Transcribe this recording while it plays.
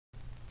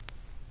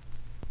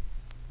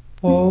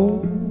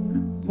Oh,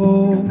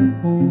 oh,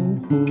 oh,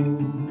 oh.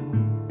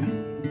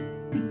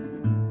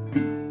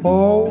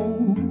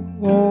 Oh,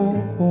 oh,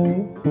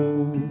 oh,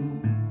 oh.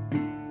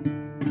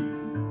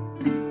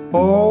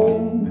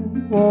 Oh,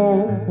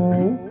 oh,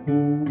 oh,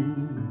 oh.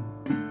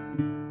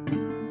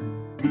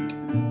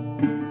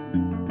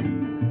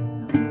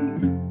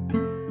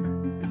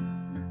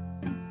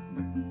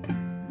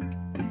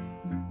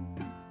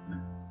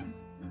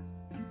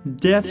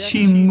 Death,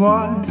 she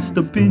must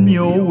have been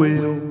your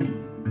will,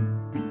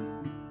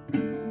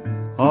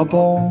 up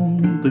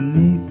on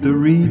beneath the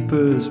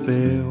reaper's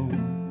veil.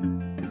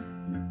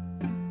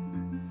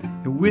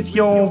 With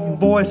your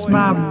voice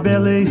my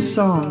belly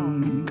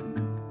sunk,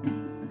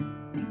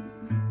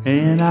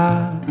 and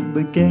I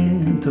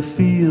began to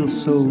feel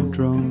so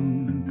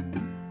drunk.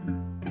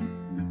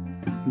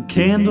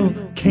 Candle,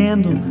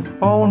 candle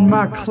on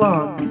my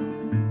clock.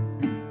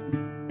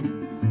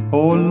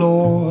 Oh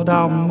Lord,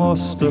 I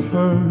must have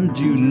heard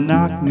you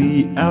knock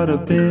me out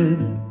of bed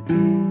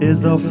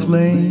as the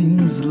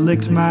flames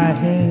licked my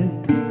head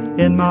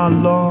and my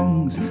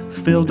lungs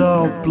filled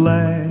up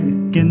black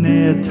in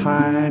their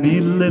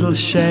tiny little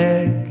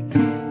shack.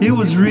 It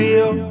was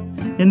real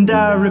and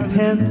I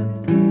repent.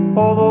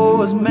 All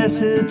those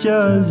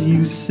messages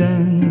you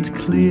sent,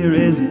 clear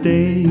as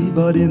day,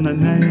 but in the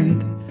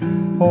night,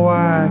 oh,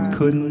 I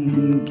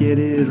couldn't get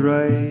it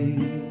right.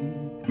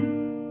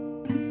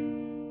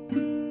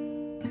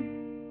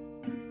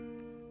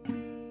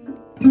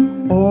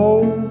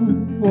 Oh,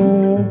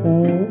 oh,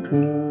 oh,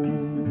 oh.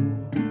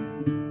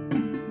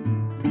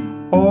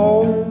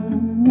 Oh,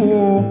 oh,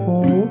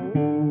 oh,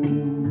 oh.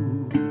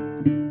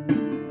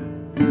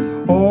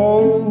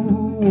 Oh,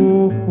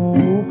 oh,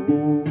 oh,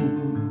 oh.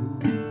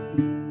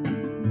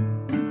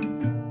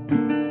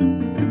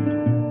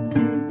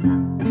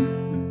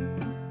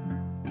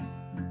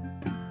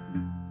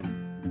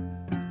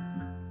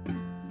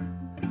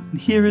 And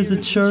here is a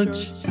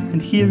church,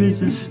 and here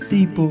is a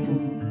steeple.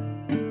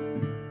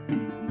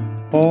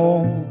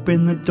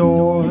 Open the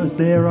doors,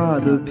 there are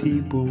the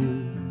people,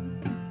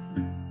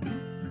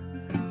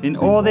 and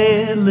all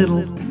their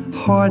little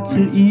hearts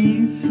at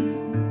ease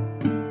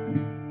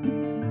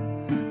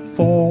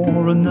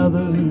for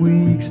another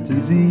week's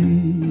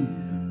disease.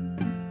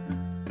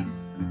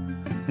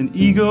 An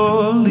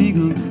eagle,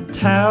 eagle,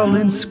 towel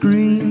and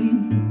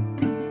scream.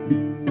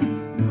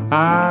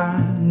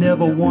 I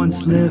never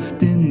once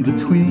left in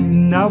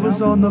between. I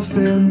was on the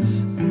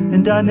fence,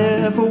 and I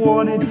never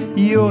wanted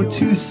your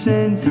 2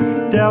 cents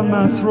down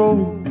my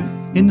throat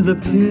into the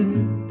pit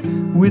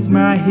with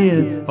my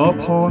head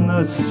upon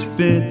the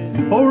spit.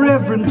 Oh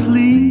Reverend,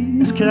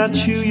 please, can I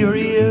chew your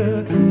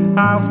ear?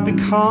 I've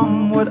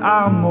become what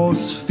I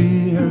most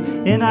fear,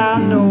 and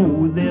I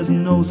know there's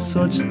no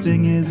such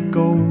thing as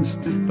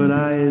ghosts, but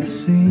I have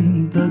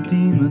seen the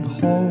demon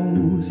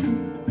host.